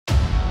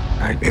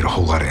I made a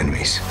whole lot of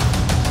enemies.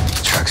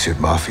 Tracksuit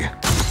Mafia.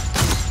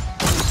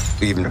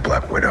 Even the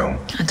Black Widow.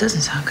 That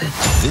doesn't sound good.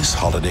 This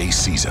holiday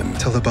season,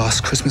 Tell the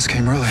boss Christmas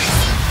came early.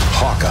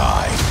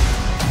 Hawkeye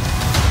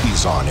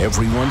is on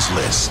everyone's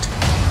list.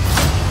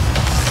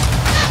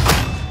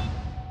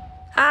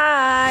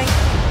 Hi.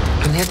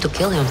 We have to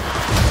kill him.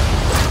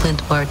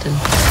 Clint Barton.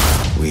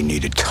 We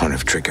need a ton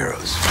of trick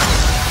arrows.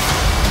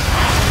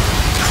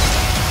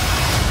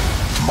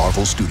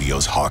 Marvel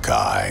Studios'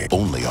 Hawkeye,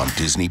 only on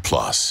Disney+.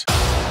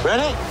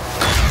 Ready?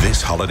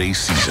 This holiday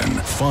season,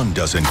 fun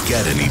doesn't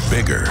get any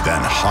bigger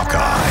than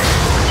Hawkeye.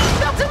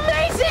 That's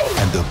amazing!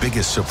 And the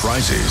biggest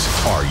surprises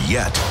are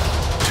yet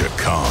to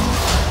come.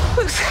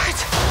 Who's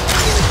that?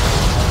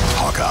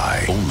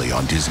 Hawkeye, only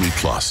on Disney+.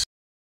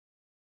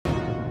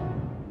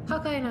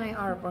 Hawkeye and I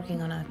are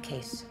working on a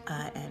case,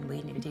 and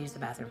we needed to use the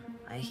bathroom.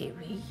 He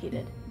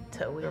reheated.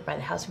 So we were by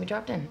the house and we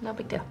dropped in. No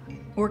big deal.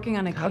 Working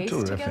on a How case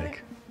terrific. together?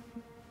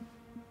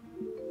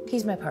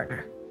 He's my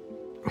partner.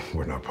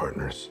 We're not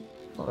partners.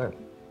 Well, we're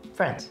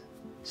friends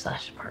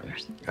 /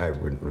 partners. I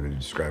wouldn't really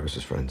describe us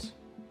as friends.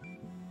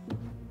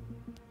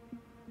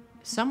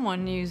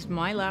 Someone used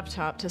my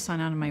laptop to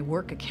sign out of my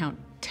work account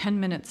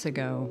 10 minutes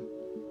ago.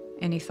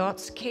 Any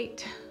thoughts,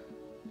 Kate?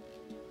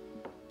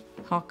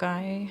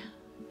 Hawkeye?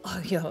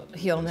 Oh,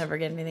 you'll never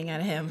get anything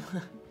out of him.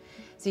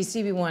 See,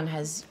 CB1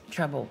 has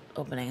trouble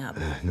opening up.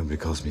 Nobody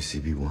calls me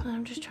CB1.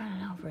 I'm just trying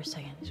to know for a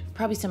second. It's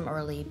probably some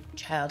early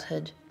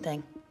childhood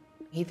thing.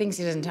 He thinks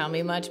he doesn't tell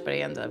me much, but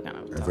he ends up kind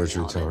of. I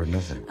virtually tell her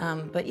nothing.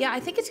 But yeah,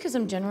 I think it's because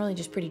I'm generally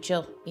just pretty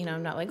chill. You know,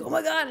 I'm not like, oh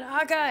my God,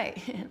 Hawkeye.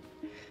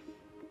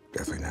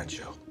 Definitely not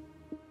chill.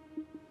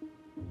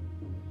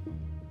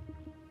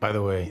 By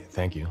the way,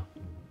 thank you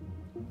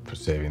for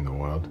saving the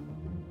world.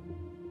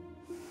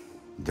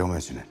 Don't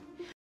mention it.